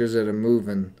sectors that are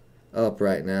moving up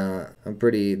right now, I'm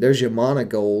pretty. There's Yamana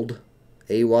Gold,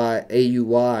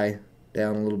 AUY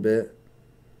down a little bit.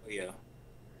 yeah.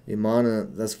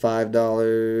 Yamana, that's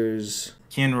 $5.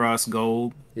 Kinross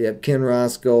Gold. Yep,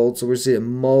 Kinross Gold. So we're seeing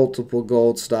multiple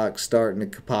gold stocks starting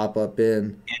to pop up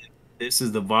in. This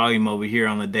is the volume over here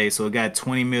on the day. So it got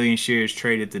 20 million shares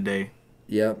traded today.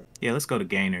 Yep. Yeah, let's go to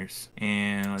gainers.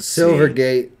 And let's see.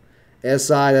 Silvergate,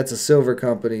 SI, that's a silver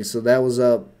company. So that was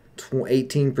up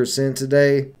 18%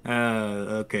 today.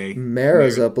 Okay.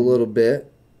 Mara's up a little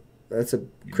bit. That's a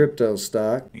crypto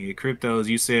stock. Yeah, cryptos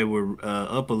you said were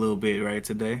up a little bit right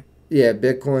today. Yeah,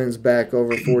 Bitcoin's back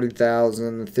over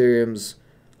 40,000. Ethereum's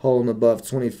holding above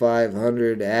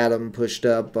 2,500. Atom pushed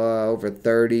up over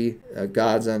 30.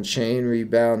 God's on Chain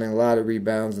rebounding. A lot of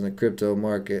rebounds in the crypto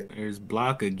market. There's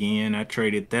Block again. I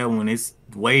traded that one. It's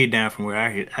way down from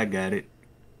where I got it.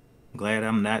 Glad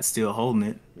I'm not still holding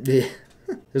it. Yeah.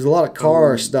 There's a lot of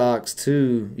car stocks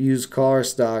too, used car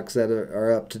stocks that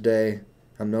are up today.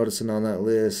 I'm noticing on that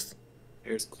list.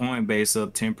 There's Coinbase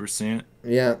up 10%.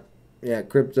 Yeah, yeah,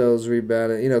 crypto's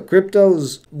rebounded.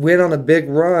 Crypto's went on a big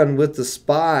run with the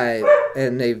SPY,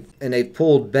 and they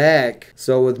pulled back.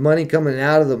 So with money coming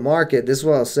out of the market, this is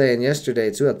what I was saying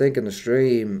yesterday too. I think in the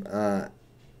stream,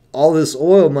 all this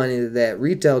oil money that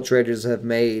retail traders have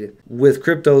made with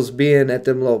cryptos being at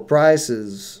them low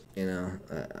prices.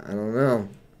 I don't know.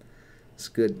 It's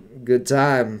good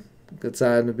time. Good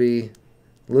time to be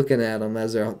looking at them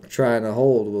as they're trying to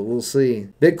hold, but we'll see.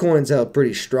 Bitcoin's held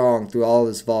pretty strong through all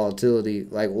this volatility.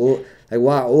 Like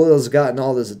while oil's gotten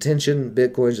all this attention,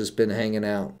 Bitcoin's just been hanging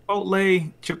out.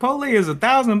 Chipotle is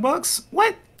 $1,000.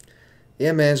 What?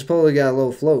 Yeah, man, Chipotle got a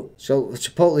low float.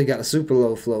 Chipotle got a super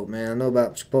low float, man. I know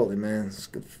about Chipotle, man. It's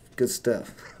good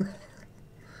stuff.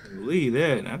 Believe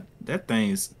that. That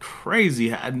thing's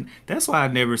crazy. That's why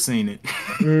I've never seen it.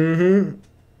 Mm-hmm.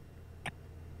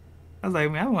 I was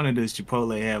like, man, I wanted this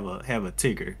Chipotle have a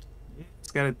ticker.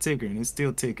 It's got a ticker and it's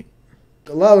still ticking.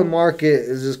 A lot of the market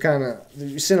is just kind of,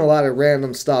 you're seeing a lot of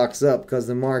random stocks up because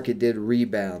the market did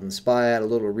rebound. The SPY had a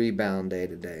little rebound day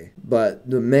today. But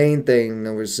the main thing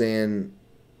that we're seeing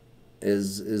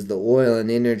is the oil and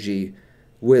energy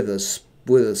with a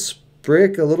little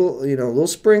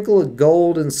sprinkle of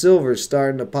gold and silver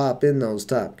starting to pop in those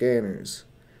top gainers.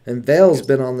 And Vail's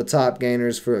been on the top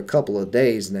gainers for a couple of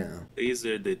days now. These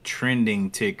are the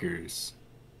trending tickers.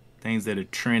 Things that are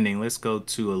trending. Let's go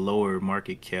to a lower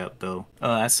market cap though.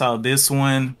 I saw this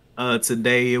one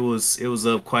today. It was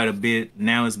up quite a bit.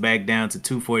 Now it's back down to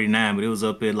 249, but it was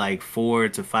up at like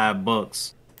 $4 to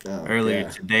 $5 Oh, earlier yeah.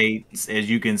 today. As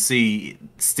you can see,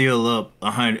 still up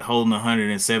 100, holding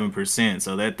 107%.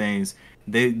 So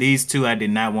these two I did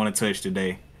not want to touch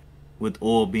today, with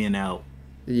oil being out.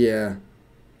 Yeah.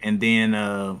 And then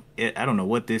I don't know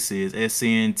what this is. Some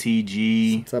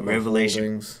SNTG, type of Revelation.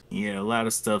 holdings. Yeah, a lot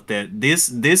of stuff that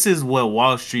this is what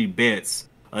Wall Street bets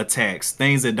attacks.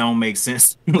 Things that don't make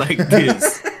sense like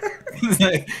this.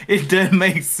 Like, it doesn't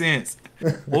make sense.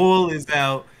 Oil is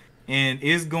out and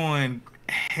it's going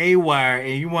haywire,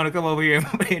 and you want to come over here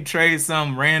and trade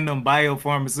some random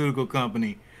biopharmaceutical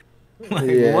company. Like what?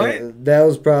 Yeah, that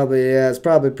was probably, it's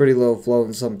probably pretty low float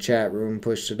in some chat room,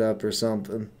 pushed it up or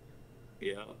something.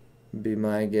 Yeah. Be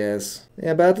my guess.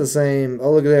 Yeah, about the same.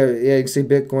 Oh, look at there. Yeah, you can see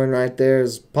Bitcoin right there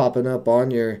is popping up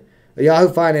on your. Yahoo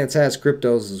Finance has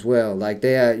cryptos as well. Like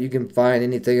you can find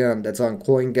anything that's on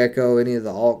CoinGecko, any of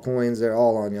the altcoins. They're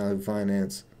all on Yahoo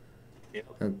Finance. Yep.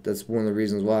 That's one of the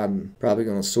reasons why I'm probably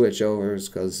going to switch over, is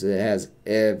because it has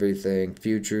everything: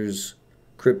 futures,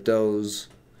 cryptos,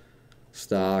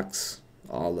 stocks,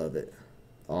 all of it,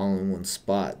 all in one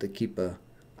spot to keep a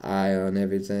eye on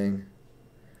everything.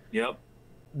 Yep.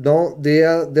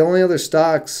 The only other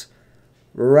stocks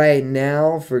right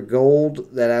now for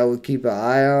gold that I would keep an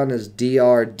eye on is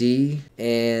DRD,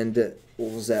 and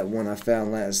what was that one I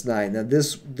found last night? Now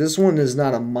this one is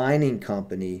not a mining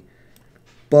company,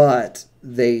 but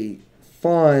they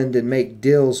fund and make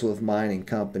deals with mining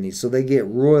companies, so they get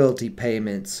royalty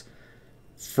payments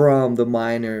from the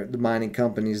mining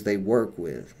companies they work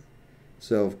with.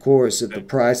 So of course, if the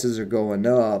prices are going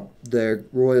up, their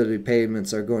royalty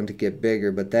payments are going to get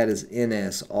bigger. But that is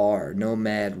NSR,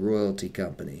 Nomad Royalty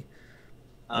Company.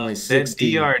 Only That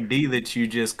 60. DRD that you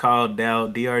just called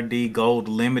out, DRD Gold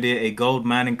Limited, a gold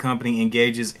mining company,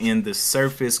 engages in the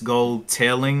surface gold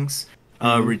tailings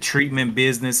Mm-hmm. retreatment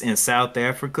business in South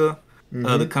Africa. The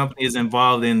Mm-hmm. company is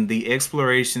involved in the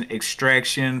exploration,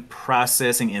 extraction,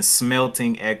 processing, and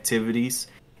smelting activities.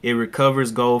 It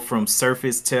recovers gold from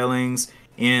surface tailings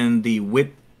in the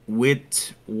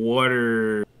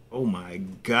water. Oh my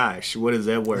gosh, what is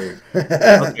that word?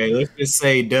 Okay, let's just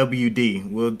say WD.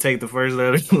 We'll take the first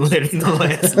letter, letter, the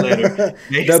last letter.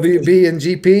 Basically, WB and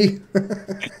GP.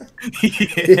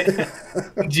 yeah.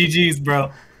 GG's, bro.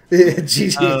 Uh,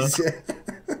 GG's.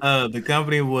 the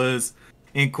company was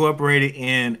incorporated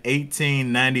in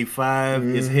 1895.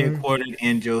 Is Mm-hmm. headquartered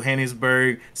in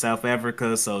Johannesburg, South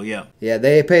Africa. So yeah, Yeah,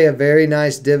 they pay a very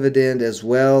nice dividend as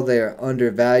well. They are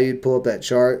undervalued. Pull up that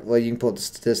chart. Well, you can pull up the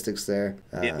statistics there.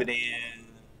 dividend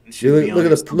You should be on here look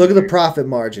at the somewhere. profit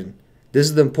margin. This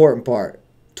is the important part.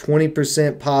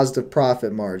 20% positive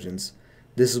profit margins.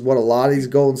 This is what a lot of these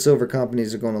gold and silver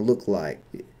companies are going to look like.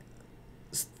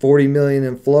 40 million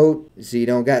in float. So you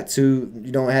don't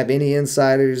have any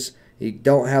insiders. You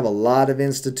don't have a lot of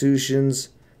institutions.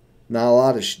 Not a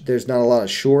lot of there's not a lot of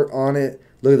short on it.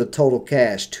 Look at the total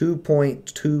cash,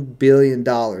 $2.2 billion,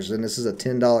 and this is a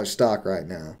 $10 stock right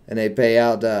now. And they pay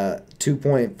out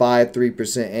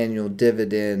 2.53% annual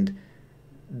dividend.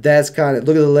 That's kind of,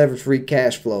 look at the levered free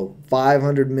cash flow,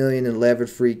 500 million in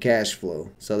levered free cash flow.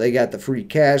 So they got the free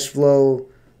cash flow.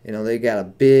 They got a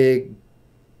big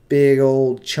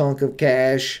old chunk of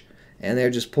cash, and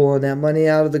they're just pulling that money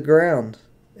out of the ground.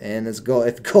 And if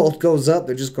gold goes up,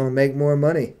 they're just going to make more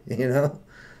money.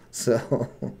 So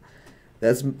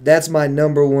that's my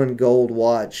number one gold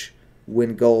watch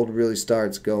when gold really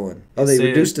starts going. Oh, It they says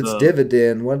reduced its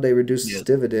dividend. What did they reduce its yeah,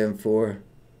 dividend for?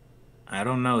 I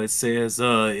don't know. It says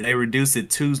they reduced it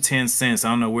to 10 cents. I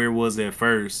don't know where it was at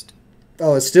first.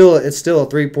 Oh, it's still a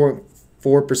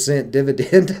 3.4%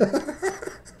 dividend.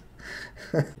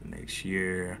 Next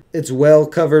year. It's well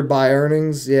covered by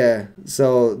earnings. Yeah.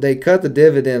 So they cut the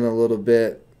dividend a little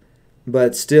bit,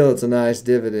 but still it's a nice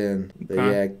dividend. But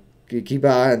Okay. yeah, you keep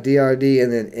an eye on DRD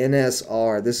and then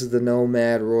NSR. This is the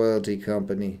Nomad Royalty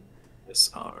Company.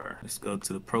 SR. Let's go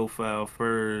to the profile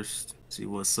first. See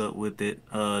what's up with it.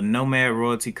 Nomad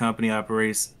Royalty Company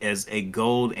operates as a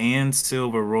gold and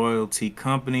silver royalty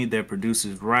company that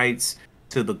produces rights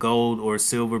to the gold or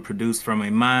silver produced from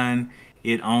a mine.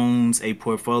 It owns a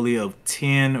portfolio of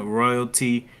 10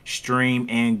 royalty, stream,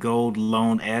 and gold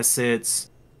loan assets.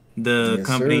 The Yes,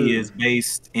 company sir. is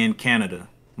based in Canada,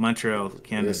 Montreal, Yes,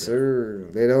 Canada. sir.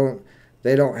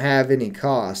 They don't have any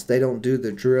cost. They don't do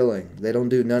the drilling. They don't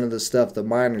do none of the stuff the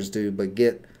miners do, but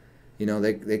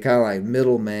they kind of like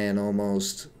middleman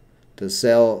almost to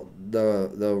sell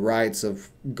the rights of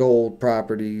gold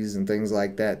properties and things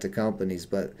like that to companies,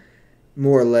 but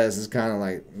more or less it's kind of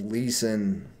like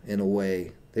leasing in a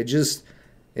way. They just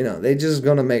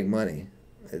gonna make money.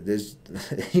 There's,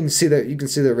 you can see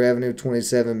the revenue,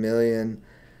 27 million.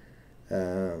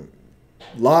 Um,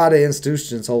 Lot of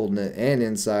institutions holding it and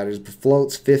insiders.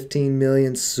 Floats 15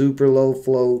 million, super low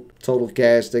float. Total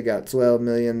cash they got 12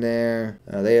 million there.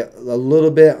 They a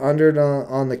little bit under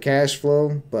on the cash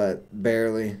flow, but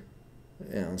barely.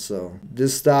 So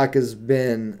this stock has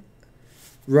been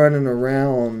running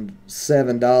around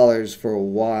 $7 for a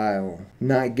while,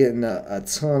 not getting a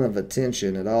ton of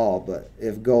attention at all. But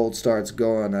if gold starts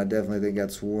going, I definitely think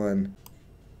that's one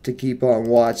to keep on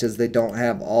watch, as they don't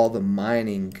have all the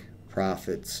mining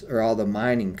profits or all the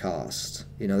mining costs.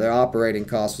 Their operating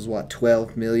cost was what,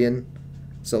 12 million.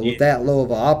 So with Yeah. that low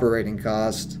of an operating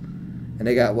cost, and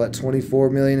they got what, 24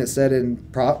 million it said in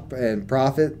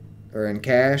profit or in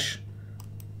cash.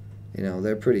 You know,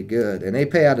 they're pretty good. And they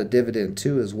pay out a dividend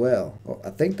too as well. Oh, I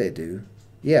think they do.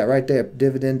 Yeah, right there.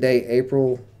 Dividend date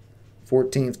April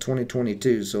 14th,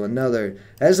 2022. So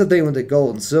that's the thing with the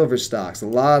gold and silver stocks. A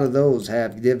lot of those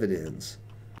have dividends.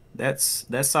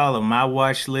 That's all of my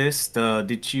watch list.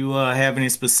 Did you have any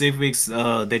specifics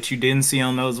that you didn't see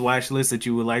on those watch lists that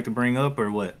you would like to bring up,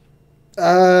 or what?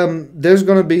 There's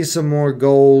going to be some more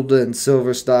gold and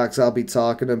silver stocks I'll be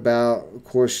talking about. Of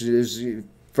course, there's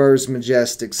First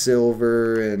Majestic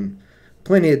Silver and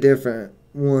plenty of different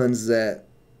ones that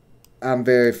I'm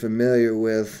very familiar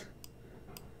with.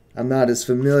 I'm not as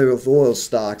familiar with oil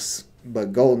stocks,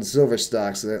 but gold and silver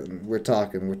stocks, we're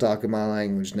talking my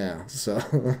language now. So,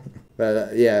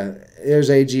 but yeah, there's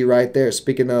AG right there.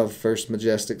 Speaking of First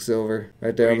Majestic Silver,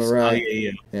 right there on the right. Oh,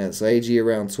 yeah. Yeah, so AG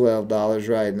around $12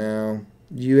 right now.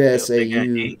 Yep, they got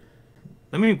USAU. 8.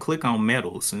 Let me click on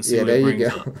metals and see Yeah, what there it you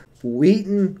brings go. up.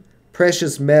 Wheaton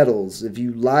Precious Metals, if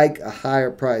you like a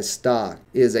higher price stock,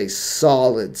 is a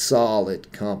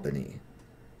solid company.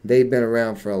 They've been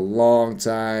around for a long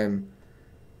time,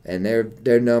 and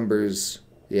their numbers,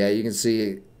 yeah, you can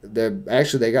see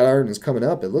they got earnings coming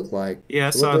up. It looked like. Yeah, I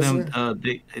So what saw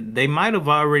they them. say? They might have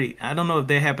already. I don't know if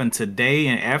they happened today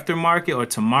in aftermarket or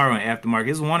tomorrow in aftermarket.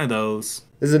 It's one of those.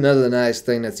 This is another nice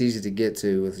thing that's easy to get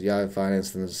to with Yahoo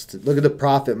Finance. Look at the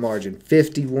profit margin,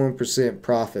 51%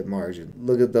 profit margin.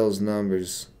 Look at those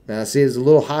numbers. Now, see, it's a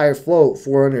little higher float,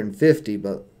 450,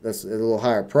 but that's a little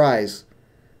higher price.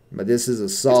 But this is a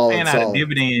It's solid, paying out a solid.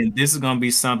 dividend. This is gonna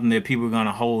be something that people are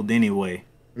gonna hold anyway.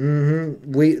 That's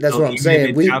So what I'm even if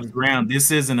saying. it chops around,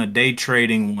 this isn't a day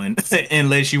trading one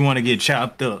unless you want to get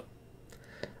chopped up.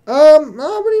 No,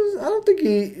 but I don't think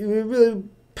he would really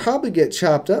probably get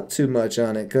chopped up too much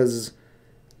on it because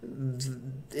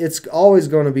it's always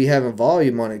going to be having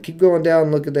volume on it. Keep going down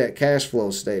and look at that cash flow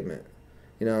statement.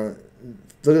 You know,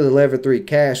 look at the lever 3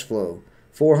 cash flow.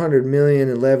 400 million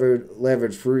in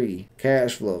levered free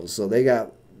cash flows. So they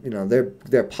got,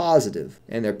 they're positive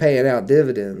and they're paying out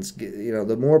dividends. You know,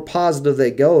 the more positive they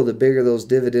go, the bigger those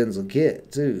dividends will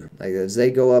get too. Like as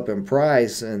they go up in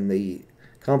price and the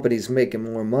company's making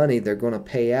more money, they're going to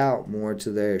pay out more to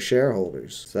their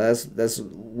shareholders. So that's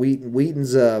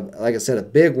Wheaton's like I said, a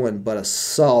big one, but a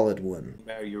solid one.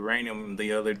 About uranium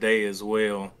the other day as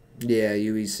well. Yeah,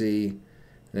 UEC.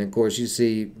 And of course, you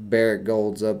see Barrick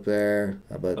Gold's up there,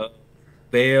 but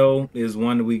Vail is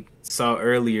one that we saw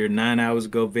earlier 9 hours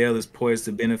ago. Vail is poised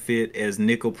to benefit as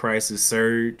nickel prices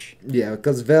surge. yeah,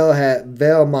 because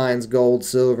Vail mines gold,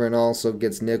 silver, and also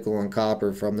gets nickel and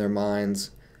copper from their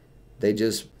mines. They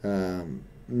just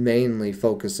mainly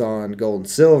focus on gold and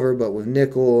silver, but with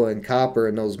nickel and copper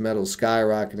and those metals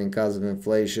skyrocketing because of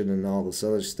inflation and all this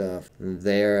other stuff,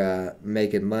 they're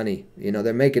making money. You know,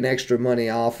 they're making extra money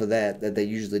off of that they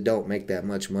usually don't make that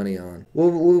much money on.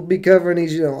 We'll be covering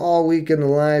these, all week in the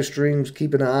live streams,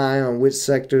 keeping an eye on which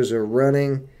sectors are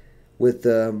running. With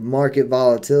the market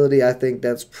volatility, I think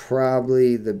that's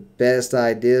probably the best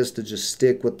idea is to just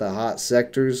stick with the hot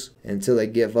sectors until they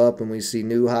give up and we see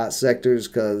new hot sectors.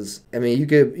 Because I mean, you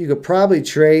could probably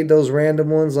trade those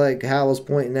random ones like Hal was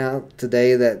pointing out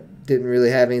today that didn't really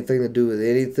have anything to do with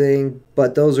anything.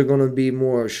 But those are going to be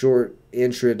more short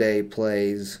intraday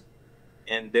plays.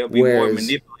 And they'll be more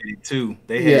manipulated too.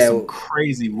 They had some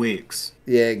crazy wicks.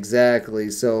 Yeah,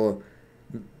 exactly. So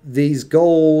these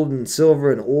gold and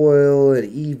silver and oil and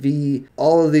EV,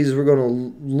 all of these we're going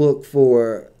to look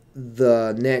for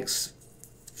the next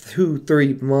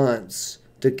 2-3 months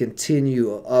to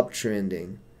continue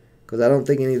uptrending, because I don't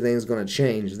think anything's going to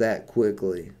change that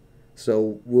quickly.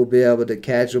 So we'll be able to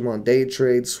catch them on day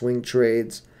trades, swing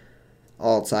trades,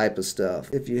 all type of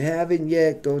stuff. If you haven't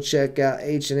yet, go check out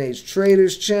H&H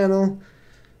Traders channel.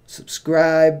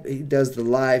 Subscribe. He does the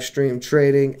live stream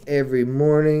trading every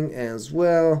morning as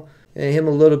well, and him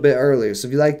a little bit earlier. So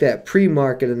if you like that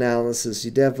pre-market analysis,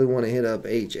 you definitely want to hit up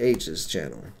HH's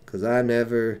channel, because I'm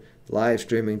never live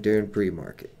streaming during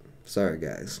pre-market. Sorry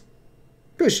guys.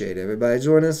 Appreciate everybody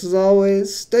joining us as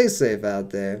always. Stay safe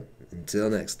out there. Until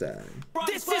next time.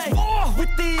 This is war with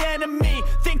the enemy.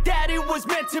 Think that it was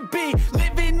meant to be.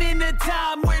 Living in a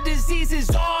time where disease is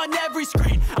on every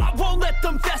screen. I won't let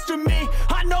them fester me.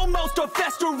 I know most are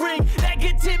festering.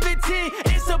 Negativity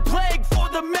is a plague for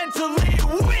the mentally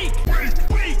weak.